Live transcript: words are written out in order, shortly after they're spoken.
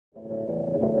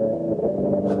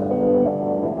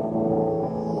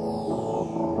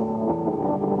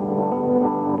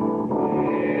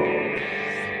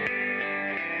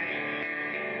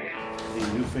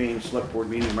Newfane Selectboard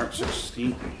meeting, March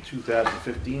 16th,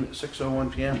 2015 at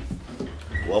 6:01 p.m.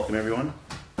 Welcome everyone.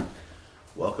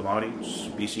 Welcome audience,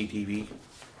 BCTV.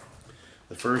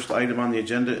 The first item on the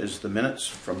agenda is the minutes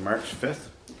from March 5th.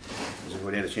 Has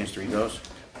everybody had a chance to read those?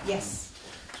 Yes.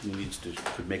 Somebody needs to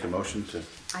could make a motion to...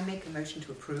 I make a motion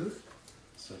to approve.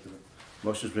 Second.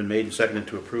 Motion's been made and seconded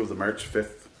to approve the March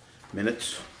 5th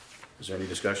minutes. Is there any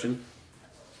discussion?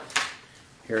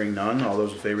 Hearing none, all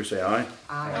those in favor say aye.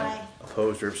 Aye.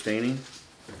 Opposed or abstaining?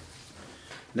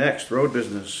 Next, road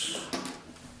business.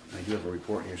 I do have a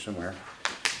report here somewhere.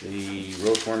 The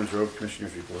Road Foreman's Road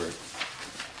Commissioner's report.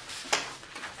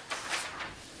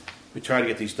 We try to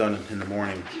get these done in the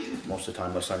morning most of the time,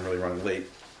 unless I'm really running late.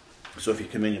 So if you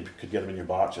come in, you could get them in your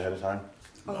box ahead of time.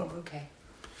 Oh, okay.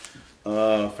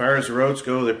 As far as the roads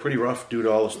go, they're pretty rough due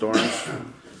to all the storms.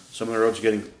 Some of the roads are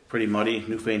getting pretty muddy.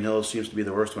 Newfane Hills seems to be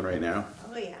the worst one right now.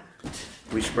 Oh, yeah.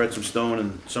 We spread some stone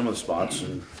in some of the spots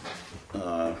and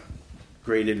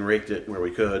graded and raked it where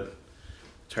we could.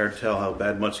 It's hard to tell how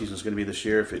bad mud season is going to be this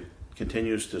year. If it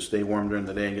continues to stay warm during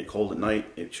the day and get cold at night,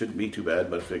 it shouldn't be too bad.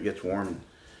 But if it gets warm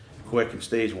quick and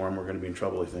stays warm, we're going to be in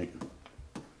trouble, I think.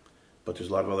 But there's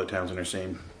a lot of other towns in our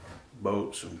same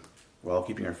boat, so we're all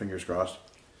keeping our fingers crossed.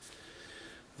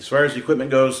 As far as the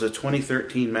equipment goes, the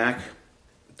 2013 Mack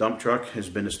dump truck has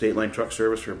been a state line truck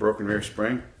service for Broken Rear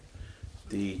Spring.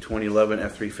 The 2011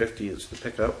 F350 is the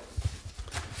pickup.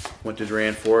 Went to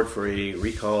Duran Ford for a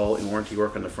recall and warranty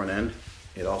work on the front end.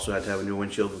 It also had to have a new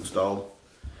windshield installed.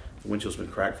 The windshield's been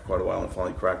cracked for quite a while and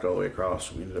finally cracked all the way across,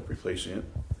 so we ended up replacing it.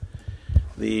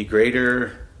 The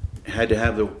grader had to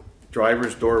have the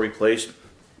driver's door replaced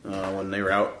when they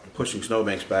were out pushing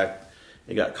snowbanks back.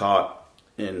 It got caught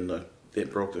and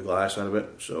it broke the glass out of it,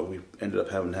 so we ended up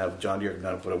having to have John Deere come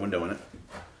down and put a window in it.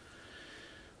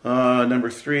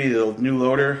 Number 3, the new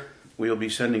loader. We'll be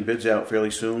sending bids out fairly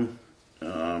soon.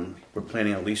 We're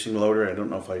planning on leasing the loader. I don't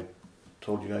know if I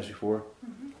told you guys before.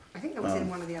 Mm-hmm. I think that was in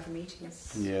one of the other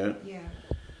meetings. Yeah. Yeah.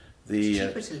 It's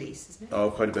cheaper to lease, isn't it?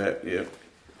 Oh, quite a bit, yeah.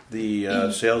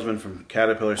 The salesman from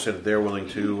Caterpillar said that they're willing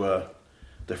to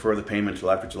defer the payment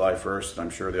until after July 1st. I'm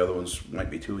sure the other ones might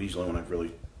be too. He's the only one I've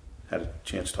really had a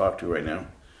chance to talk to right now.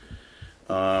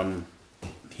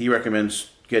 He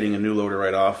recommends getting a new loader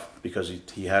right off because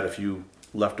he had a few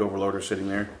leftover loaders sitting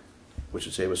there, which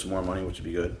would save us some more money, which would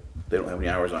be good. They don't have any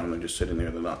hours on them. They're just sitting there.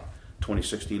 They're not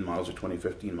 2016 models or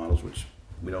 2015 models, which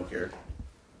we don't care.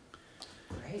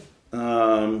 Great.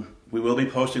 We will be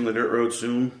posting the dirt roads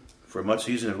soon for mud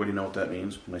season. Everybody know what that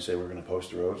means when I say we're going to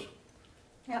post the roads?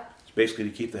 Yep. It's basically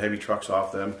to keep the heavy trucks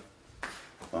off them.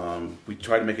 We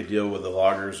try to make a deal with the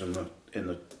loggers and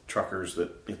the truckers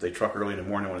that if they truck early in the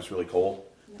morning when it's really cold,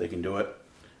 they can do it.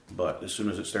 But as soon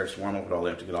as it starts to warm up, all they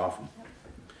have to get off them. Yep.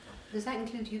 Does that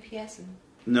include UPS?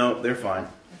 No, they're fine.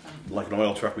 They're fine. Like an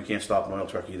oil truck, we can't stop an oil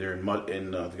truck either.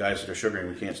 And the guys that are sugaring,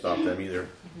 we can't stop them either.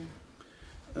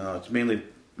 Mm-hmm. It's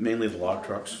mainly the log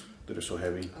trucks that are so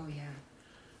heavy. Oh yeah.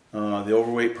 The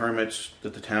overweight permits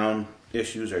that the town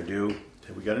issues are due.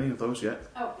 Have we got any of those yet?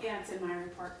 Oh, yeah, it's in my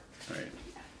report.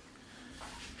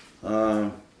 All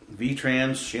right.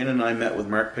 V-Trans, Shannon and I met with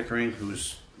Mark Pickering,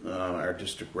 who's our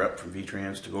district rep from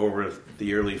V-Trans, to go over the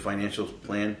yearly financial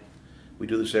plan. We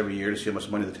do this every year to see how much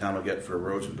money the town will get for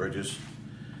roads and bridges.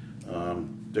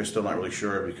 They're still not really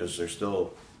sure because they're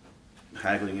still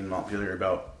haggling in Montpelier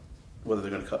about whether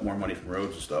they're going to cut more money from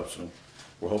roads and stuff, so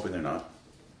we're hoping they're not.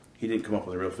 He didn't come up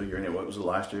with a real figure anyway. What was it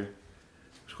last year?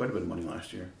 It was quite a bit of money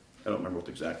last year. I don't remember what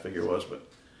the exact figure was, but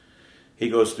he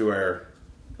goes through our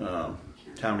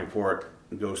town report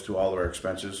and goes through all of our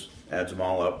expenses, adds them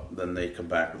all up, then they come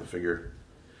back with a figure.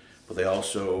 But they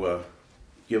also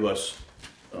give us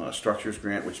structures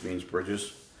grant, which means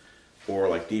bridges, or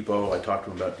like Depot. I talked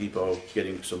to him about Depot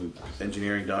getting some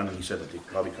engineering done, and he said that they could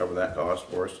probably cover that cost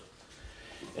for us.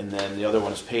 And then the other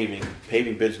one is paving.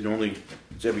 Paving bids normally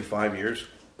it's every 5 years,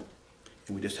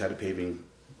 and we just had a paving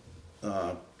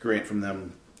grant from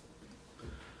them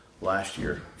last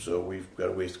year, so we've got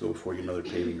a ways to go before we get another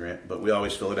paving grant. But we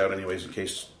always fill it out anyways in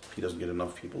case he doesn't get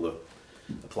enough people to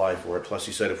apply for it. Plus,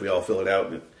 he said if we all fill it out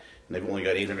and they've only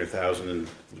got 800,000 and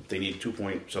they need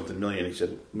 2-point-something million, he said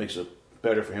it makes it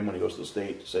better for him when he goes to the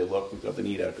state to say, look, we've got the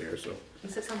need out there. So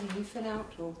is that something you fill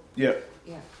out or? Yeah.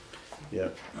 Yeah. Yeah.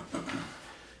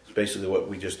 It's basically what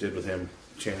we just did with him.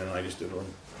 Shannon and I just did with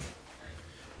him.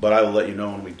 But I will let you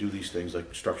know when we do these things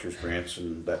like structures grants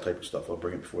and that type of stuff. I'll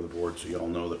bring it before the board so you all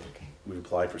know that we've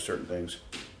applied for certain things.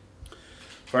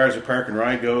 As far as the park and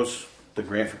ride goes, the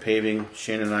grant for paving,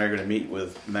 Shannon and I are going to meet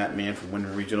with Matt Mann from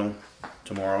Wyndham Regional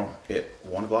tomorrow at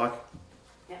 1 o'clock.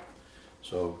 Yeah.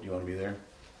 So do you want to be there?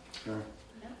 Yeah.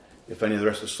 If any of the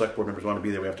rest of the select board members want to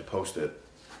be there, we have to post it.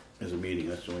 as a meeting.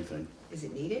 That's the only thing. Is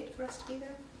it needed for us to be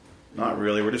there? Not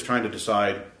really. We're just trying to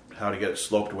decide how to get it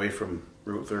sloped away from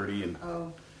Route 30 and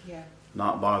Oh, yeah.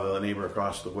 not bother the neighbor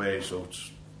across the way. So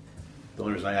it's the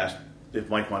only reason I asked if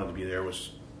Mike wanted to be there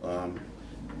was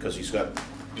because he's got,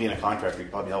 being a contractor, he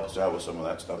could probably help us out with some of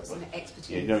that stuff. Some But expertise.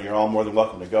 you know, you're all more than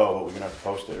welcome to go, but we're gonna have to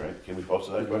post it, right? Can we post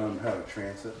it that We're quick? gonna have a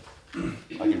transit. I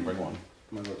can bring one.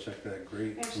 Might as well check that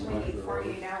grate. Actually, Come I off need the road.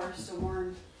 48 hours to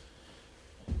warn.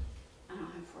 I don't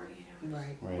have 48 hours.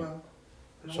 Right. Right. Well,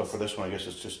 So for this one, I guess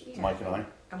it's just Yeah. Mike and I.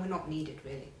 and we're not needed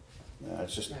really. Yeah,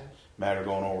 it's just No. a matter of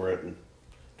going over it and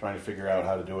trying to figure out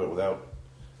how to do it without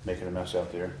making a mess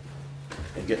out there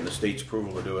and getting the state's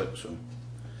approval to do it. So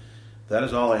that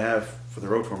is all I have for the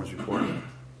road foreman's report.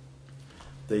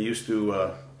 They used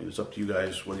to, it's up to you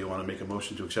guys whether you want to make a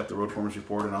motion to accept the road foreman's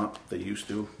report or not. They used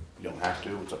to. You don't have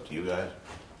to. It's up to you guys.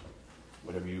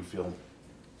 Whatever you feel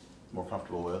more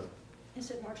comfortable with.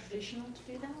 Is it more traditional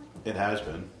to do that? It has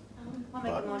been. I'll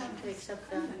make But- a motion to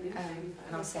accept that. And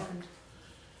I'll second.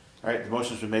 All right, the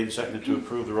motion's been made and seconded to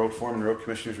approve the road foreman and road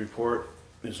commissioner's report.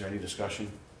 Is there any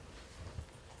discussion?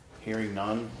 Hearing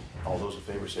none. All those in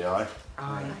favor say aye.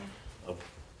 Aye.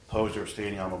 Opposed or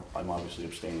abstaining? I'm obviously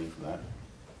abstaining from that.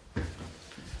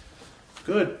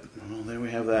 Good. Well, there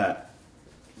we have that.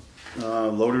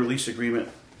 Loader lease agreement.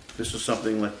 This is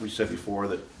something, like we said before,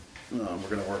 that we're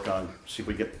going to work on. See if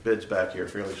we get bids back here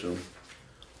fairly soon,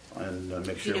 and make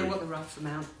Do sure. you know what the rough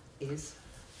amount is?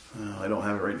 I don't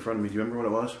have it right in front of me. Do you remember what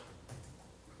it was?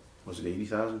 Was it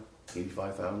 80,000?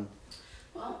 85,000?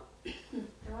 Well, there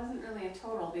wasn't really a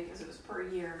total because it was per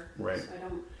year. Right. So I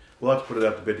don't. We'll have to put it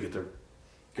out to bid to get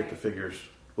the Right. figures.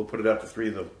 We'll put it out to three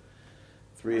of the.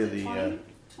 Was it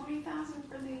 20,000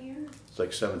 for the year? It's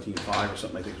like 17.5 or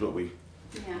something. I think is what we.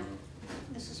 Yeah.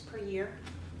 This is per year.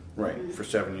 Right, Mhm. for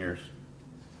 7 years.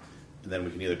 And then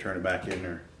we can either turn it back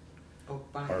in Oh,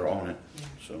 buy. or own it. Yeah.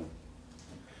 So,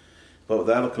 but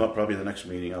that'll come up probably the next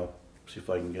meeting. I'll see if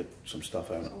I can get some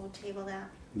stuff out. So we'll table that.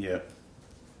 Yeah.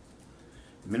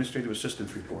 Administrative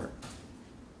assistance report.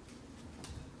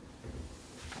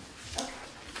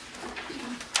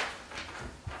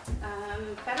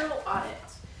 Federal audit.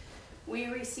 We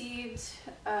received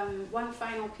one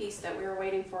final piece that we were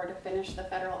waiting for to finish the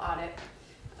federal audit.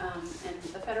 And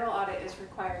the federal audit is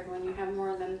required when you have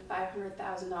more than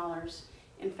 $500,000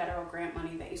 in federal grant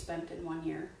money that you spent in 1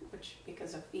 year, which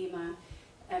because of FEMA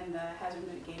and the hazard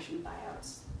mitigation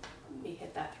buyouts, we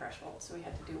hit that threshold, so we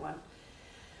had to do one.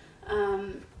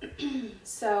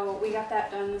 So we got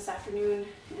that done this afternoon,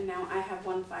 and now I have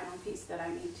one final piece that I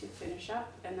need to finish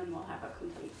up, and then we'll have a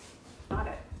complete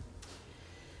audit.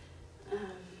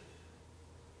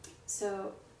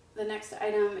 So the next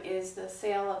item is the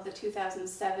sale of the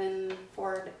 2007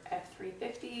 Ford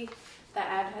F-350. The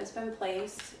ad has been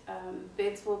placed.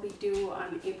 Bids will be due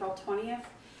on April 20th,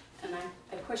 and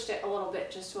I pushed it a little bit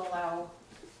just to allow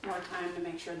more time to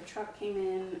make sure the truck came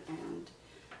in and,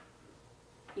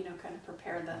 you know, kind of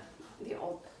prepare the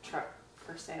old truck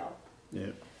for sale. Yeah.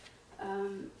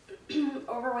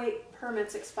 Overweight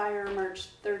permits expire March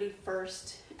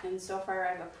 31st, and so far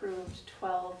I've approved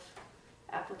 12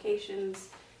 applications,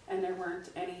 and there weren't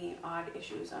any odd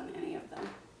issues on any of them.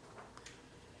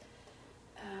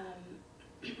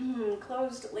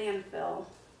 Closed landfill.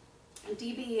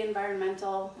 DB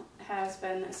Environmental has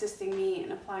been assisting me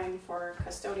in applying for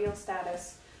custodial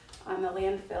status on the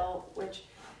landfill, which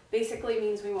basically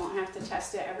means we won't have to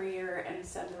test it every year and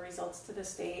send the results to the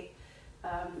state.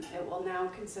 It will now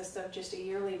consist of just a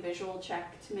yearly visual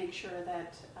check to make sure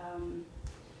that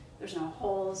there's no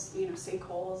holes, you know,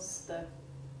 sinkholes, the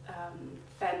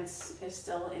fence is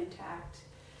still intact,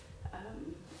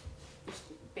 just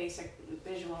basic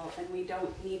visual, and we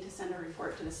don't need to send a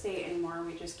report to the state anymore.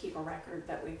 We just keep a record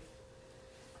that we've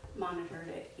monitored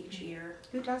it each year.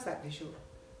 Who does that visual?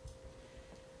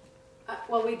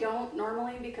 Well, we don't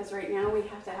normally, because right now we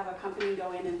have to have a company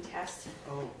go in and test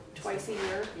Oh. twice a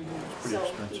year. Pretty So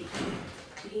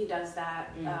expensive. he does that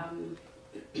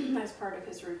as part of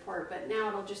his report, but now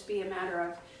it'll just be a matter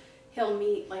of he'll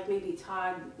meet like maybe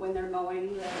Todd when they're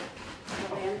mowing the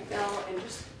landfill and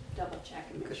just double check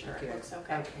and make sure it looks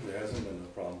okay. There hasn't been no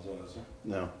problems on this, huh?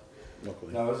 No,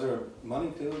 luckily. Now, is there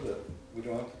money too that we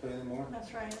don't have to pay anymore?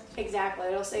 That's right. Exactly,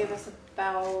 it'll save us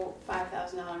about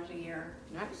 $5,000 a year.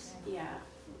 Nice. Yeah,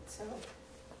 so,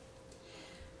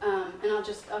 and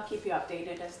I'll keep you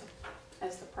updated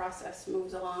as the process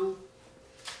moves along.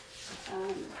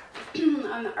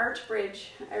 On the Arch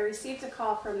Bridge, I received a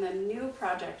call from the new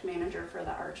project manager for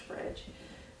the Arch Bridge.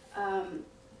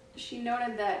 She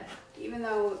noted that even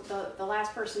though the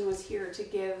last person was here to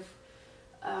give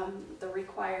the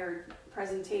required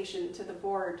presentation to the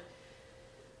board,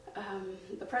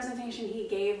 the presentation he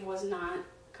gave was not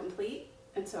complete,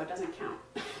 and so it doesn't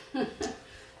count.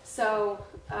 So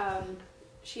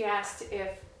she asked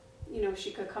if,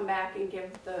 she could come back and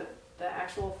give the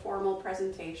actual formal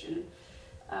presentation.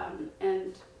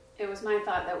 And it was my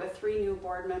thought that with 3 new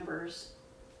board members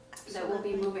that will be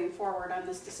Absolutely. moving forward on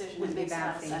this decision, Wouldn't it be makes a bad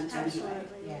lot of thing sense. to do.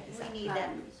 Absolutely. Yeah, We exactly. need that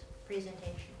Um,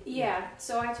 presentation. Yeah,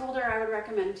 so I told her I would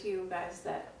recommend to you guys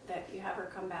that you have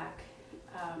her come back.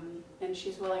 And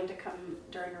she's willing to come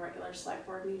during a regular select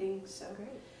board meeting, so. Great.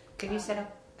 Can you set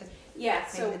up Yeah,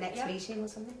 maybe so, the next yeah. meeting or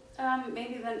something?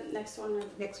 Maybe the next one, or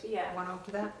Next yeah, one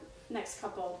after that? next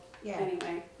couple, Yeah.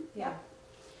 anyway. Yeah.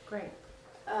 Great.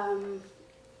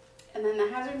 And then the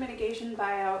hazard mitigation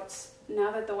buyouts,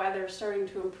 now that the weather's starting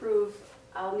to improve,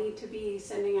 I'll need to be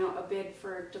sending out a bid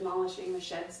for demolishing the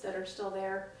sheds that are still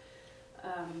there.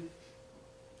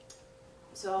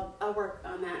 So I'll work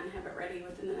on that and have it ready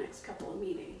within the next couple of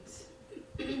meetings.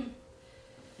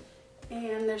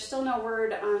 And there's still no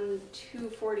word on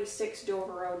 246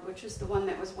 Dover Road, which is the one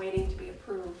that was waiting to be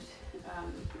approved,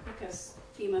 because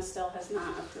FEMA still has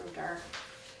not approved our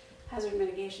hazard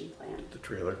mitigation plan. The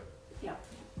trailer.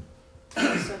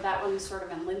 So that one's sort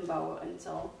of in limbo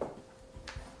until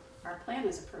our plan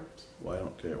is approved. Why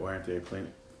aren't they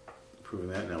approving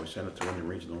that now? We sent it to Wyndham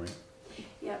Regional, right?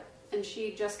 Yep, and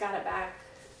she just got it back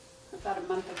about a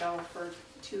month ago for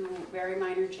 2 very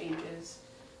minor changes.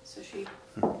 So she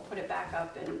put it back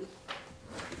up, and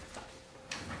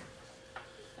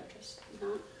they're just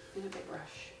not in a big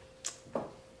rush.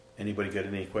 Anybody got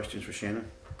any questions for Shannon?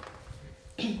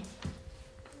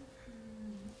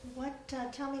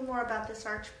 Tell me more about this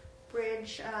arch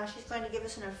bridge. She's going to give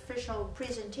us an official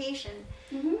presentation.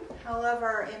 Mm-hmm.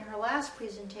 However, in her last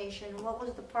presentation, what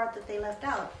was the part that they left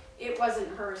out? It wasn't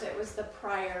hers, it was the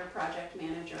prior project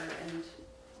manager, and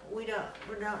We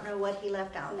don't know what he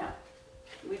left out. no,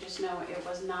 we just know it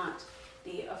was not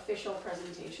the official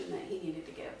presentation that he needed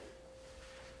to give.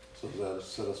 So does that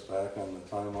set us back on the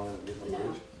timeline of getting the No.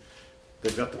 bridge?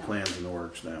 They've got the No. plans in the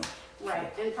works now.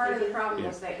 Right, and part of the problem Yeah.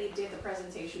 was that he did the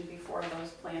presentation before those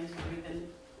plans were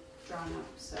even drawn up,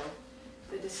 so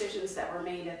the decisions that were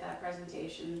made at that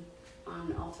presentation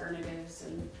on alternatives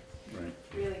and Right.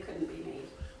 really couldn't be made.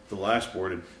 The last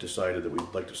board had decided that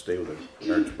we'd like to stay with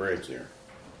the arch bridge there.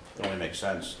 It only makes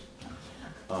sense.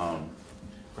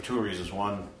 For 2 reasons.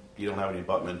 One, you don't have any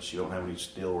abutments, you don't have any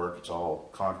steel work, it's all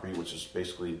concrete, which is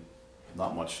basically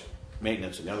not much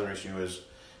maintenance. And the other issue is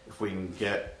if we can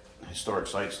get historic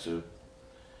sites to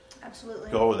Absolutely.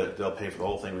 go with it, they'll pay for the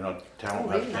whole thing. Town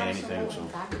won't have to pay anything.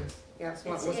 absolutely. So Fabulous. Yeah, that's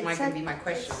what It's- was it's going to such- be my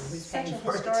question. It's Who's such a paying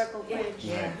for it? historical Yeah. bridge.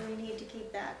 Yeah. We need to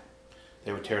keep that.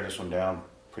 they would tear this one down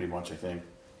pretty much, I think.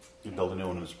 You'd build a new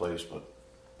one in its place, but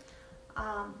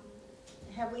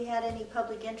Have we had any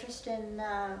public interest in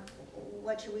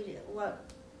what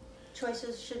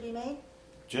choices should be made?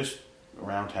 just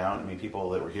around town, I mean, people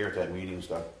that were here at that meeting and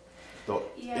stuff,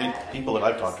 Yeah, and I people mean,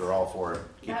 that it I've talked to was- are all for it,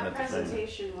 keeping That it the same.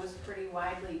 presentation was pretty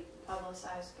widely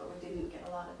publicized, but we didn't get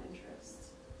a lot of interest.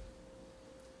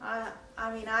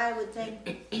 I mean, I would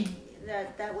think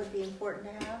that would be important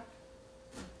to have.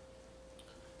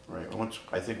 Right.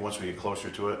 I think once we get closer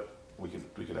to it, we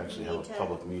could actually have a Need to-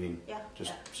 public meeting. Yeah.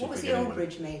 Just Yeah. see What if was we the get old anybody.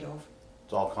 bridge made of?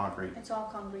 It's all concrete. It's all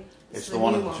concrete. It's So the the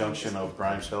one new at the one junction is- of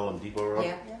Grimes Hill and Depot Road,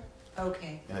 Yeah. Yeah.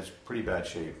 Okay. and it's pretty bad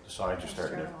shape. The sides are That's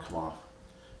starting to terrible. come off.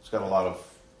 It's got a lot of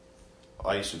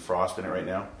ice and frost in it right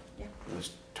now, Yeah. and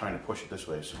it's trying to push it this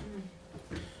way. So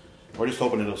Mm. we're just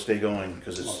hoping it'll stay going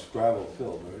because Well, it's it's gravel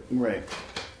filled, right? right.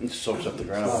 It soaks up the It's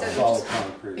ground. not So- solid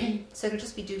concrete. So it'll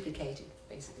just be duplicated,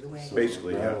 basically, the way So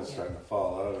Basically, the yeah. gravel's starting to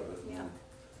fall out of it. and Yeah. then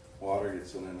Water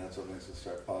gets in, and that's what makes it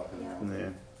start popping out. Yeah.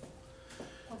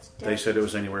 What's They said it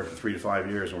was anywhere from 3 to 5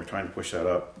 years, and we're trying to push that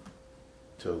up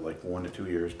to like 1 to 2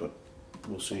 years. But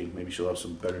we'll see. Maybe she'll have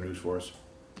some better news for us.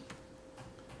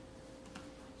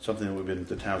 Something that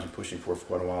the town's been pushing for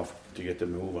quite a while to get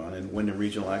them to move on. And Wyndham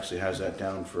Regional actually has that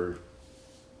down for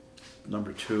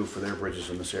number 2 for their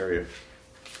bridges in this area.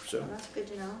 Well, that's good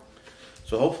to know.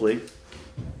 So hopefully,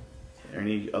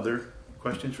 any other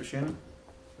questions for Shannon?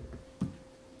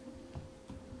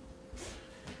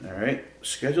 All right,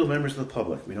 scheduled members of the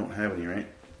public. We don't have any, right?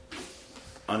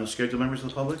 Unscheduled members of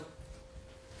the public?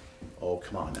 Oh,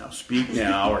 come on now. Speak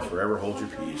now or forever hold your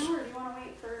Want to go peace. now, or do you want to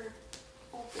wait for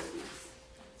old business?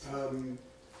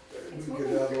 We It's get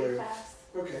moving out of the pretty way. fast.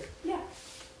 Okay, Yeah,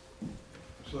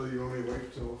 so you want me to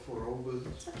wait till for old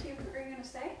business? it's up to you. Are you going to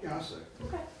stay? Yeah, I'll say.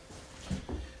 Okay.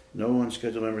 No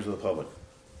unscheduled members of the public.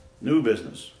 New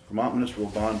business. Vermont Municipal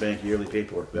Bond Bank yearly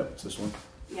paperwork. Yep, it's this one.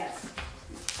 Yes.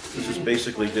 This is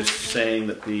basically just saying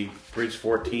that the Bridge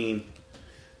 14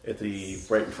 at the,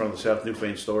 right in front of the South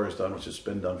Newfane store is done, which has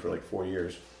been done for like 4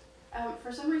 years.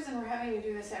 For some reason, we're having to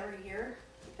do this every year,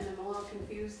 and I'm a little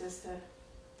confused as to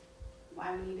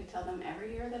why we need to tell them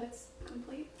every year that it's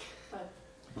complete, but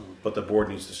But the board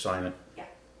needs to sign it. Yeah.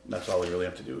 That's all they really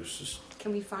have to do is just,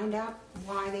 Can we find out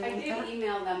why they I want did that?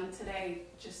 email them today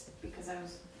just because I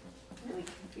was really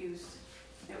confused.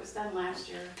 It was done last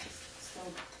year, so,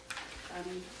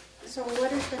 So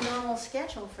what is the normal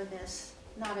schedule for this?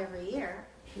 Not every year.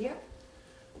 Yep.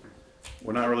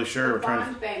 we're not really sure. the We're trying to,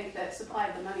 bond bank that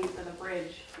supplied the money for the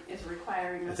bridge is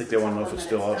requiring us I think to they wanna tell know if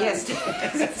them it's that still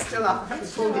up. Yes, it's still up. I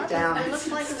haven't pulled it down. It looks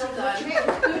like it's Still in done.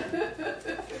 good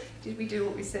shape. Did we do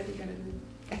what we said we were going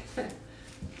to do?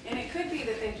 And it could be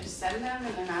that they just send them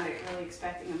and they're not really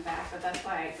expecting them back, but that's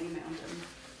why I emailed them.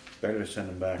 better to send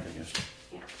them back, I guess.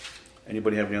 Yeah.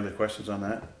 Anybody have any other questions on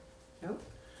that? Nope.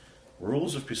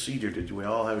 Rules of procedure. Did we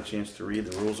all have a chance to read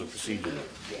the rules of procedure?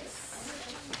 Yes.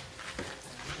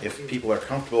 If people are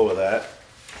comfortable with that,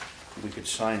 we could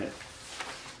sign it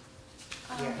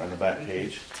on the back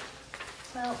page.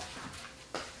 Well,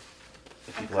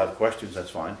 If people have questions, that's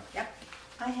fine.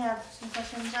 I have some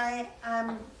questions.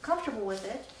 I'm comfortable with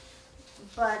it,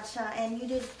 but, and you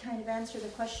did kind of answer the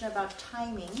question about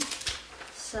timing,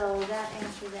 so that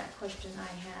answered that question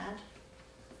I had.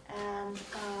 And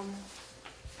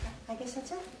I guess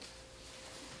that's it.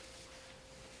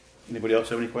 Anybody else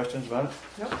have any questions about it?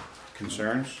 Nope.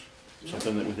 Concerns?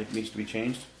 Something that we think needs to be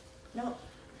changed? No, All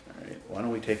right, why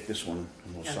don't we take this one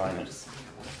and we'll sign it. Just sign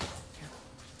that one. Yeah.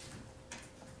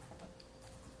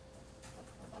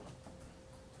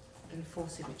 And 4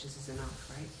 signatures is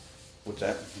enough, right? What's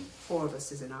that? 4 of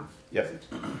us is enough. Yep.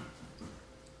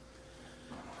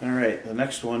 All right, the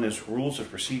next one is rules of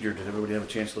procedure. Did everybody have a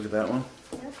chance to look at that one?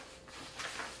 Yep.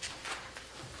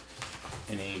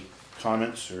 Any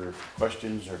comments or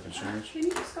questions or concerns? Can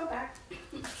you just go back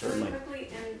Certainly. really quickly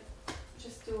and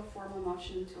just do a formal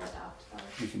motion to adopt?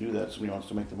 You can do that. Somebody wants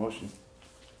to make the motion.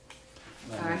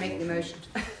 I make the motion.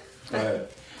 Go ahead.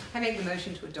 I make the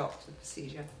motion to adopt the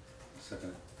procedure.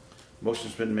 Second.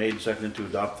 Motion's been made and seconded to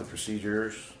adopt the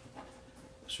procedures.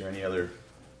 Is there any other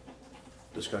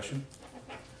discussion?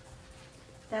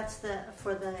 that's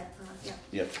for the, yeah.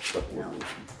 Yep, select board No. rules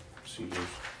and procedures.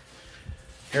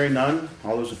 Hearing none,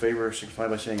 all those in favor signify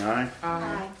by saying aye.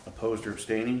 Aye. Opposed or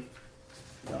abstaining?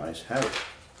 The ayes have it.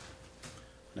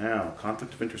 Now,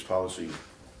 conflict of interest policy.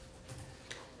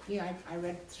 Yeah, I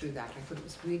read through that. I thought it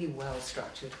was really well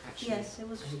structured, actually. Yes, it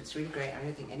was. I think it's really great. I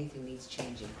don't think anything needs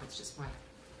changing. It's just my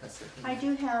personal I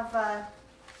opinion. do have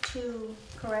 2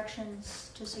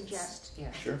 corrections to suggest.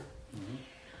 Yeah. Sure.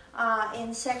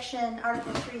 In section,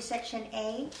 Article 3, Section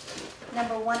A,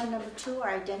 number 1 and number 2 are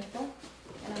identical,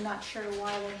 and I'm not sure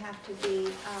why they have to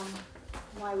be,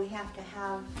 why we have to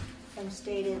have them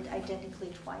stated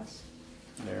identically twice.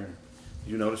 There.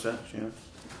 Did you notice that, Shannon?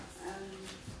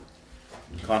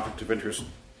 Um, Conflict of interest,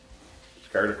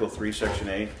 Article 3, Section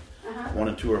A. 1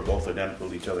 and 2 are both identical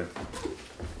to each other.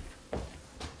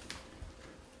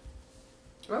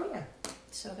 Oh, yeah.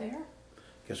 So there.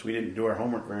 Guess we didn't do our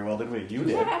homework very well, did we? You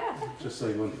did. Just so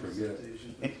you wouldn't forget.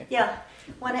 Yeah,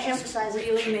 want to emphasize it.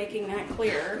 Really making that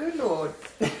clear. Good Lord.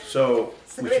 So,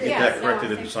 we should get Yeah, that no, I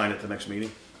corrected and think- sign it the next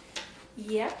meeting?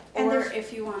 Yep. And Or there's-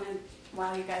 if you wanted,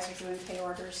 while you guys are doing pay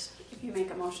orders, if you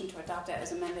make a motion to adopt it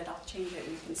as amended, I'll change it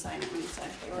and you can sign it when you sign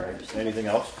pay orders. Anything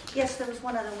else? Yes, there was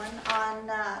one other one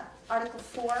on Article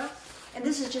 4, and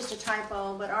this is just a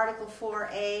typo, but Article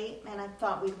 4A, and I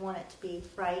thought we'd want it to be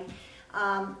right.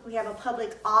 We have a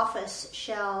public office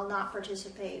shall not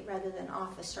participate rather than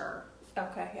officer.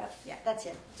 Okay, yeah. Yeah, that's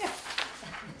it.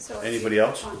 So if Anybody you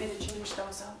else? want me to change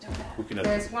those, I'll do that. We can,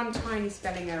 There's one tiny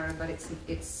spelling error, but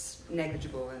it's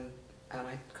negligible, and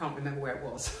I can't remember where it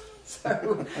was. So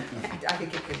I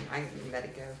think I can let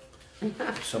it go.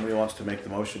 if somebody wants to make the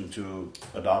motion to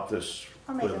adopt this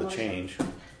I'll make with a the motion. change.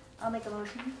 I'll make a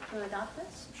motion to adopt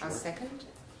this I'll Sure. second.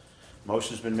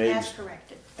 Motion's been made. as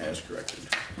corrected. As corrected.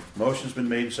 Motion's been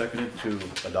made and seconded to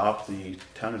adopt the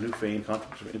Town of Newfane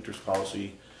conflict of interest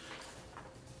policy.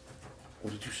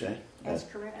 What did you say? As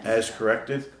corrected. As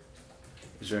corrected.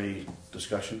 Is there any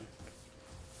discussion?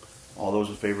 All those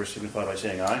in favor signify by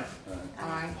saying aye.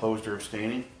 Aye. Opposed or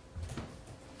abstaining?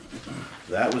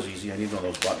 That was easy. I need one of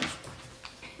those buttons.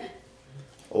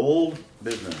 Old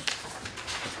business.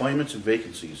 Appointments and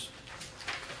vacancies.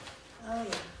 Oh,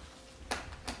 yeah.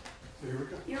 Here we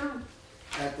go. You're on.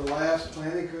 At the last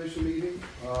planning commission meeting,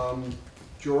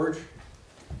 George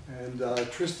and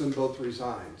Tristan both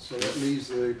resigned. So that leaves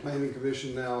the planning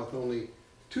commission now with only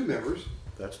 2 members.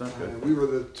 That's not good. We were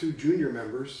the 2 junior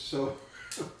members, so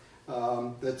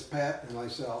that's Pat and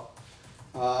myself.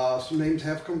 Some names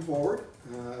have come forward.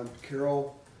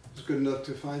 Carol was good enough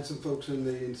to find some folks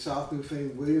in South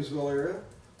Newfane, Williamsville area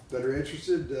that are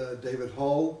interested. David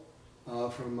Hull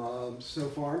from Snow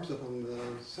Farms up on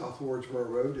the South Wardsboro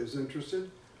Road is interested.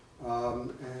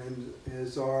 And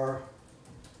is our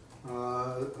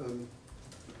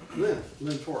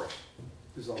Lynn Forrest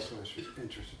is also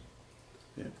interested.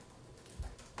 Yeah.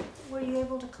 Were you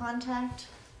able to contact?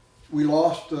 We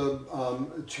lost a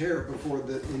chair before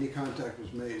any contact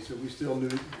was made, so we still knew,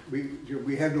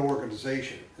 we have no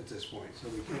organization at this point, so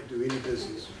we can't do any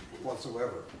business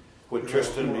whatsoever. Would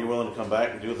Tristan be willing to come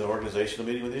back and do the organizational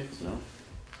meeting with you?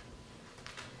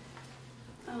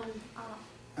 No?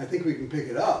 I think we can pick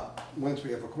it up once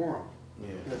we have a quorum.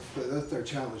 Yeah. That's their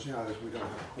challenge now, is we don't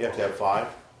have a quorum. You have to have 5?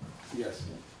 Yes.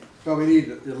 But we need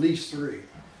at least 3.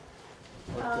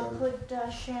 But, Could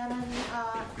Shannon,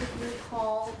 could you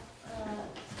call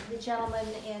the gentleman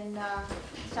in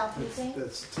South Newfane?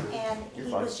 that's And You're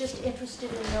he fine. was just interested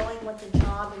in knowing what the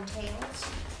job entails.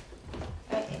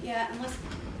 Yeah, unless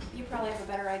you probably have a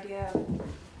better idea of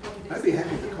what it is. I'd be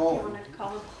happy to you call him. wanted to call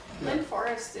him. Yeah. Lynn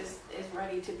Forrest is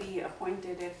ready to be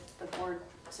appointed if the board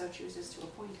so chooses to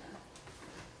appoint her.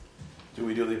 Do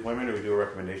we do the appointment or we do a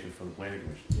recommendation from the planning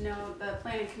commission? No, the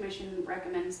planning commission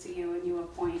recommends to you and you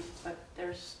appoint, but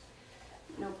there's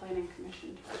no planning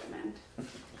commission to recommend.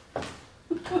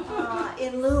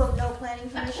 In lieu of no planning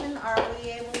commission, are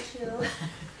we able to?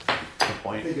 I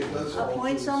Appoint? think it does fall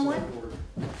Appoint to the someone? select board.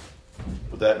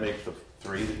 Would that make the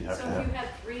 3 that you have So to if you have?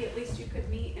 had 3, at least you could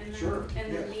meet and Sure,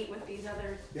 then yes. meet with these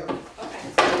other. Yep, Okay,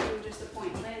 so you would just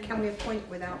appoint Lynn. Can we appoint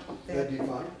without that'd be the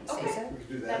fine. Okay. say so? We could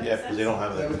do That that. Yeah, because they don't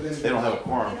have they don't have a You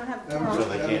quorum, don't have a That would- quorum. So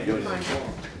they that can't would do be anything.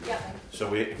 fine. Yeah,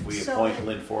 so if we So appoint then-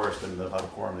 Lynn Forrest, then they'll have a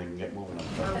quorum, they can get moving on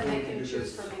stuff. then they we can do choose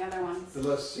this. from the other ones.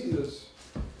 Unless Cena's,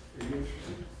 are you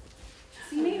interested?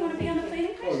 So you may want to be on the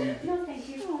planning Oh, commission? you- No, thank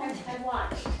you. I've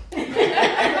watched,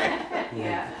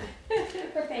 Yeah.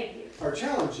 but thank you. Our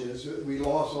challenge is that we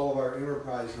lost all of our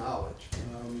enterprise knowledge.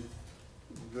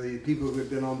 The people who have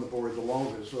been on the board the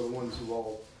longest are the ones who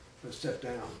all have stepped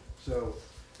down. So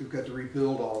we've got to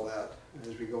rebuild all that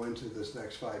as we go into this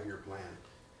next 5-year plan.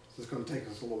 So it's going to take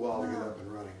us a little while to get up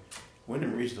and running.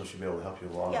 Wyndham Regional should be able to help you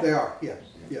along. Yeah. They are, yes,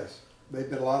 yes. They've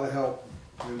been a lot of help.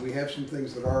 And we have some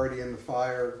things that are already in the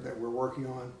fire that we're working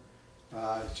on.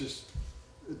 It's just,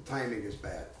 the timing is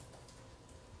bad.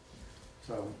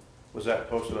 So, Was that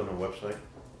posted on the website?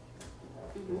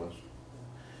 It Mhm. was.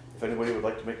 If anybody would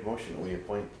like to make a motion, that we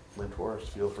appoint Lynn Forrest,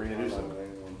 feel free to do so.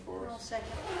 I'll second.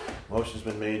 Motion's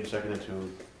been made and seconded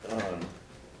to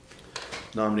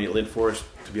nominate Lynn Forrest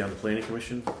to be on the planning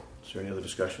commission. Is there any other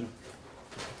discussion?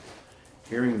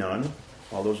 Hearing none.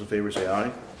 All those in favor say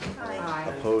aye. Aye.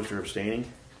 Aye. Opposed or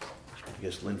abstaining? I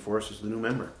guess Lynn Forrest is the new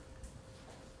member.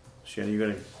 Shannon, you're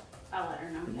gonna, I'll let her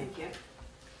know, thank you.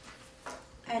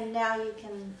 And now you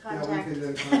can now we contact. can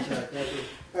then contact,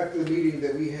 after the meeting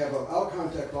that we have, I'll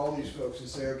contact all these folks and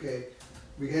say, okay,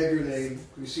 we have your name,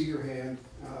 we see your hand,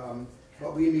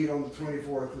 but we meet on the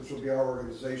 24th, which will be our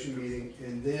organization meeting,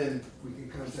 and then we can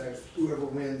contact whoever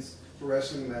wins the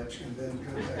wrestling match, and then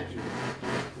contact you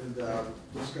and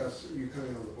discuss you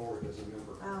coming on the board as a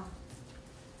member. Wow.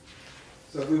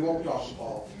 So we won't drop the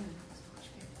ball.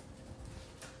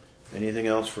 anything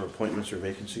else for appointments or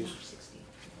vacancies?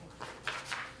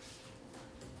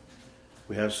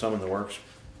 We have some in the works.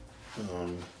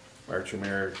 Archer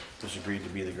Mayor has agreed to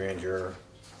be the grand juror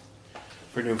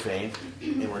for Newfane,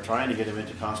 and we're trying to get him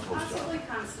into constable's job. Possibly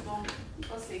constable,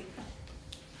 we'll see.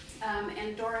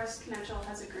 And Doris Knetchell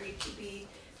has agreed to be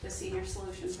the senior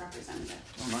solutions representative.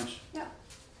 Oh, nice. Yeah.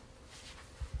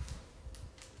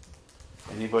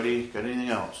 Anybody got anything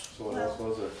else? So what else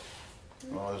was it?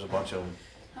 Oh, there's a bunch of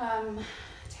them.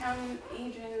 Town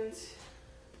agent,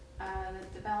 the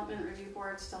development review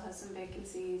board still has some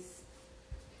vacancies.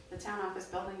 The town office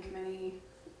building committee,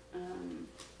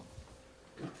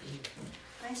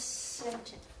 I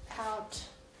sent out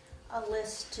a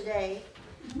list today,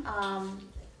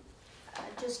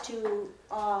 just to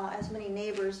as many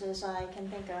neighbors as I can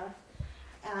think of,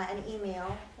 an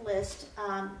email list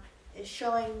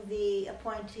showing the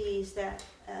appointees that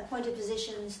appointed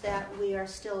positions that we are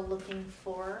still looking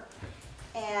for,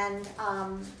 and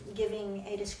giving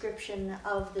a description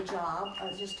of the job,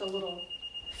 just a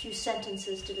few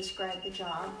sentences to describe the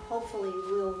job. Hopefully,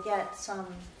 we'll get some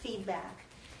feedback.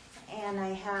 And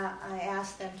I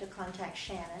asked them to contact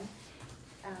Shannon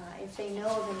if they know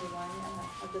of anyone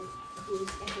who's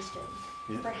interested.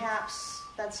 Yeah. Perhaps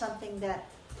that's something that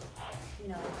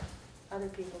other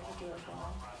people could do as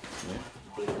well. Yeah.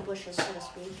 Beat the bushes, so to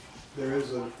speak. There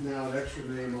is now an extra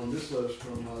name on this list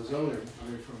from zoning,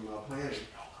 from planning.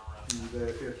 that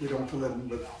if we don't fill in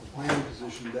the planning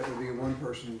position, that would be one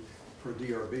person for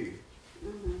DRB.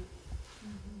 Mhm.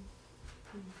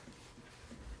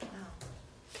 Wow.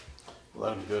 Well,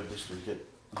 that'd be good, just to get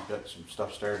some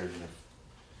stuff started, and if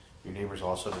your neighbors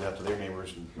all send it out to their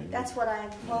neighbors, and maybe. That's what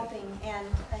I'm hoping, and,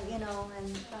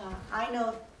 I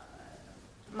know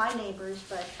my neighbors,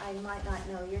 but I might not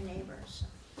know your neighbors.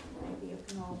 Maybe you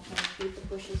can all kind of beat the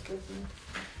bushes with me.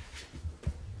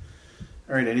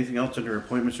 All right, anything else under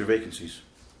appointments or vacancies?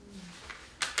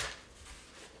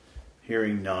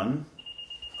 Hearing none.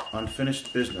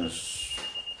 Unfinished business.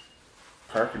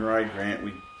 Park and ride grant, I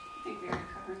think we already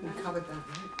covered We that. covered that,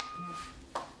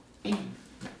 right?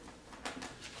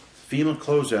 FEMA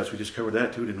closeouts, we just covered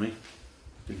that too, didn't we?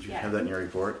 Did you Yeah. have that in your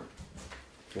report?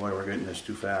 Boy, we're getting this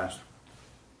too fast.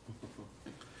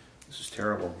 This is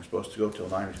terrible. We're supposed to go till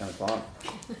 9 or 10 o'clock.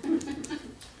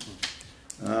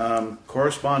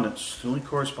 Correspondence, the only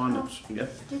correspondence.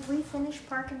 Yep. Did we finish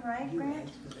Park and Ride grant?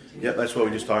 Yep, that's what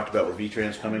we just talked about with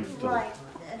V-Trans coming. to the- Right,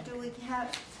 do we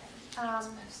have, oh,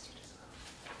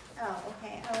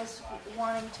 okay, I was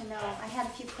wanting to know, I had a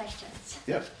few questions.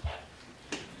 Yep.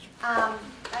 I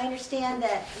understand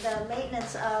that the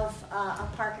maintenance of a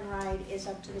Park and Ride is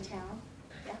up to the town,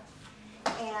 yeah?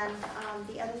 And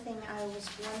the other thing I was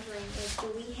wondering is, do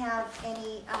we have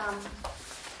any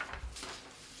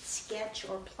sketch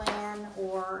or plan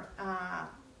or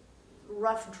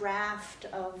rough draft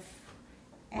of,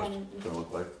 What's and, it gonna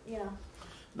look like? you know,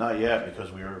 Not yet,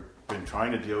 because been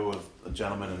trying to deal with a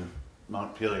gentleman in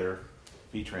Montpelier,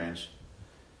 V-Trans.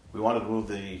 We wanted to move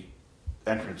the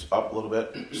entrance up a little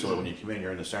bit, so that when you come in,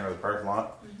 you're in the center of the parking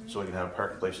lot, so we can have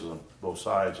parking places on both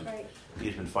sides, and right?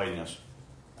 he's been fighting us.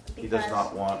 He does Because-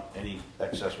 not want any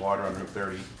excess water on Route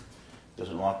 30,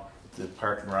 doesn't want the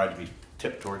park and ride to be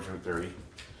tipped towards Route 30.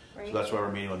 So Right. that's why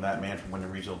we're meeting with that man from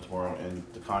Wyndham Regional tomorrow, and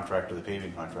the contractor, the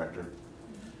paving contractor.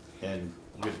 And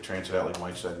we'll get the transit out, like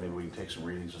Mike said, maybe we can take some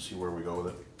readings and see where we go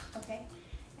with it. Okay,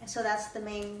 and so that's the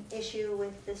main issue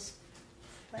with this?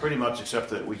 Pretty much, except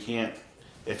that we can't,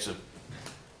 it's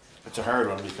a hard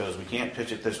one, because we can't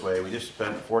pitch it this way. We just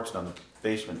spent a fortune on the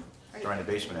basement, trying the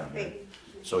basement out here. Right.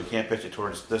 So we can't pitch it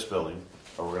towards this building,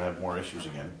 or we're gonna have more issues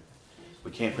again.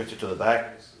 We can't pitch it to the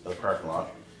back of the parking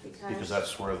lot, because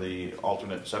that's where the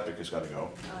alternate septic has gotta go,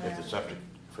 if the septic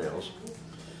fails.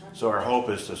 So our hope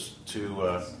is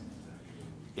to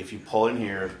if you pull in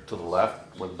here to the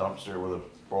left, where the dumpster, where the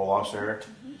roll-offs are,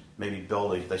 maybe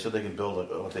they said they can build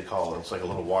what they call it, it's like a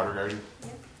little water garden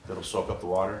that'll soak up the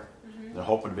water. They're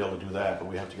hoping to be able to do that, but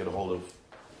we have to get a hold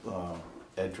of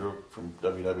Ed Drew from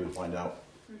WW to find out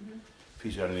if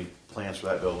he's got any plans for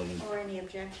that building. Or any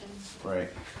objections? Right.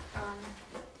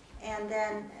 And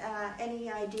then,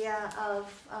 any idea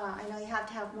of, I know you have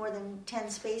to have more than 10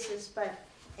 spaces, but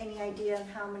any idea of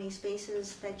how many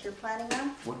spaces that you're planning on?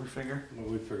 What did we figure? Well,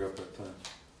 we figure out that time.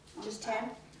 Just 10?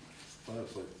 Well,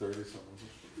 it's like 30 something.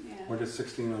 Yeah. We did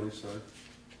 16 on each side.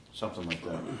 Something like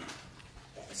that.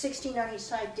 16 on each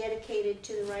side dedicated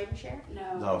to the ride and share?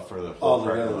 No. No, for the All whole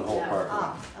parking together, the lot. whole Yeah. parking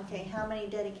lot. Oh, okay, how many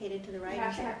dedicated to the You ride and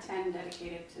have to share? have 10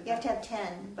 dedicated to You have to have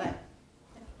 10, but,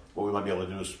 What we might be able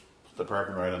to do is put the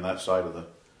parking right on that side of the,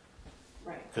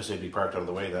 Right. because they'd be parked out of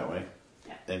the way that way.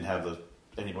 Yeah. And have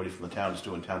anybody from the town that's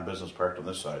doing town business parked on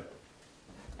this side.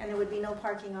 and there would be no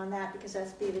parking on that because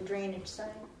that's be the drainage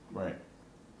side? Right.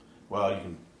 Well, you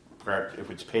can park, if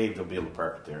it's paved, they'll be able to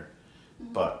park it there.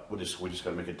 But we just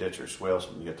gotta make a ditch or swale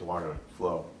something to get the water to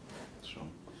flow. So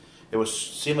it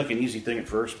seemed like an easy thing at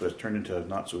first, but it turned into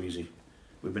not so easy.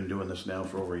 We've been doing this now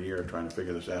for over a year, trying to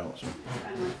figure this out. So. It's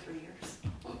been like 3 years.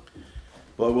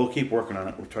 Well, we'll keep working on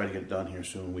it. We'll try to get it done here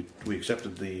soon. We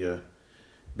accepted the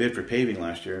bid for paving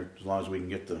last year, as long as we can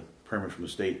get the permit from the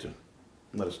state to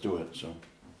let us do it. So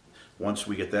once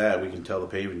we get that, we can tell the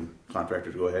paving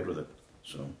contractor to go ahead with it.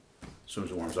 So as soon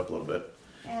as it warms up a little bit.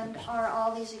 And are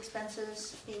all these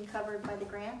expenses being covered by the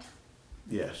grant?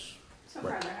 Yes. So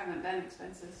far, Right. there haven't been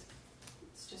expenses.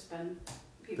 It's just been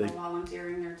people They-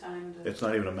 volunteering their time to. It's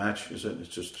not even a match, is it? It's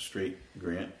just a straight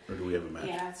grant, or do we have a match?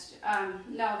 Yeah,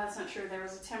 no, that's not true. There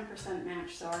was a 10%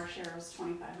 match, so our share was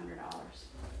 $2,500.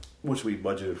 Which we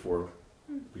budgeted for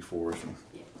before. So.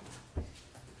 Okay,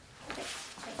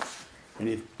 thanks.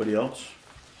 Anybody else?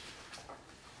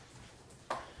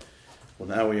 Well,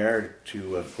 now we are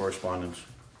to correspondence.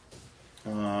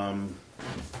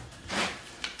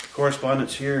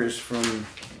 Correspondence here is from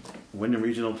Wyndham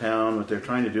Regional Town. What they're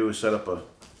trying to do is set up a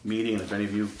meeting, and if any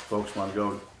of you folks want to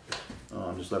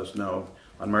go, just let us know.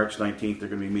 On March 19th, they're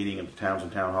going to be meeting at the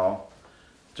Townsend Town Hall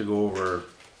to go over,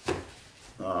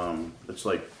 it's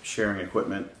like sharing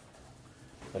equipment,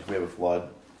 like we have a flood,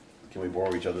 can we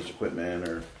borrow each other's equipment,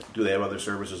 or do they have other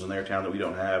services in their town that we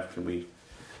don't have? Can we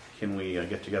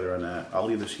get together on that? I'll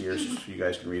leave this here so you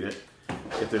guys can read it.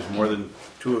 If there's more than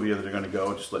 2 of you that are going to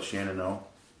go, just let Shannon know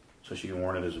so she can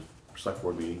warn it as a select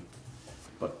board meeting.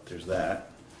 But there's that.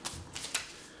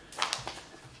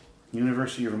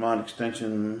 University of Vermont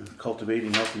Extension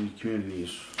Cultivating Healthy Communities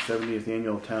 70th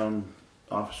Annual Town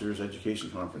Officers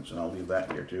Education Conference, and I'll leave that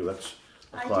here too. That's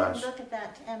a I class. did look at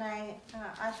that, and I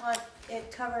thought it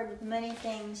covered many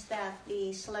things that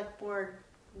the Select Board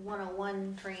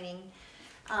 101 training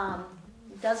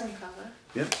doesn't cover.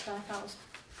 Yep. So I thought it was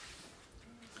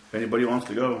If anybody wants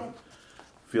to go,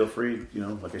 feel free. You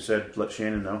know, like I said, let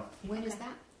Shannon know. When is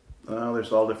that?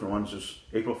 There's all different ones. There's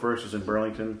April 1st is in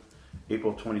Burlington.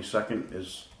 April 22nd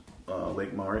is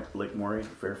Lake Maury,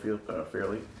 Fairfield,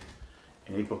 Fairleigh.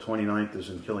 And April 29th is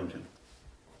in Killington.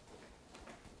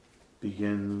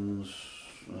 Begins,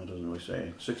 it doesn't really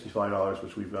say, $65,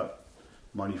 which we've got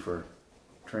money for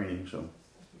training. So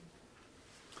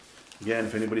again,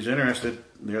 if anybody's interested,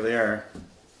 there they are.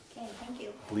 okay. Thank you.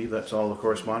 I believe that's all the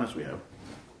correspondence we have.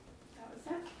 That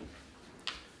was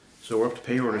it. So we're up to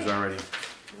pay orders already.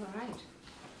 All right.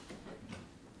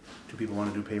 Do people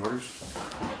want to do pay orders?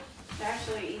 It's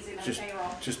actually easy than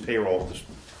payroll. Just payroll. This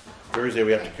Thursday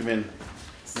we have to come in.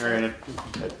 Marion,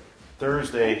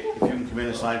 Thursday, if you can come in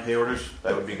and sign pay orders,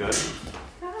 that would be good.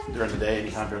 During the day,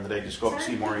 anytime during the day, just go up and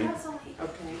see Maureen.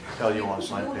 Okay. Tell you want to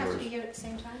Do sign you all pay have to orders. be here at the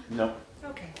same time? No,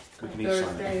 Okay. we can each sign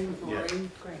Thursday it. Yeah.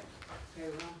 morning, great.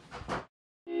 Very well.